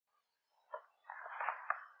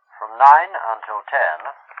From 9 until 10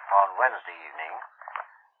 on Wednesday evening,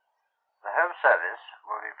 the Home Service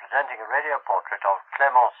will be presenting a radio portrait of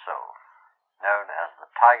Clemenceau, known as the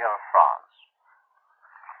Tiger of France.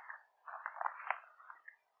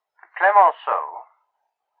 Clemenceau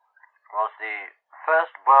was the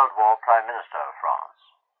First World War Prime Minister of France.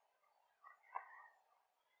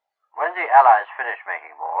 When the Allies finished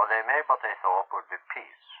making war, they made what they thought would be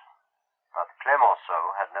peace. But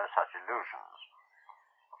Clemenceau had no such illusions.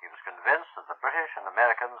 He was convinced that the British and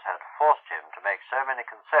Americans had forced him to make so many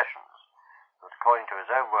concessions that, according to his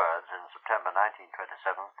own words in September 1927,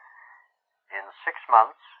 in 6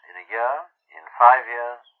 months, in a year, in 5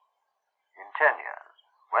 years, in 10 years,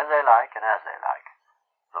 when they like and as they like,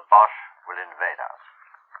 the Boche will invade us.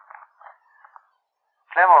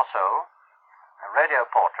 Clemenceau, a radio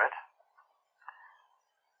portrait,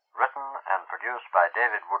 written and produced by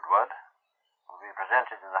David Woodward, will be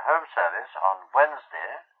presented in the Home Service on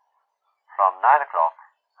Wednesday from 9 o'clock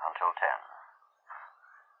until 10.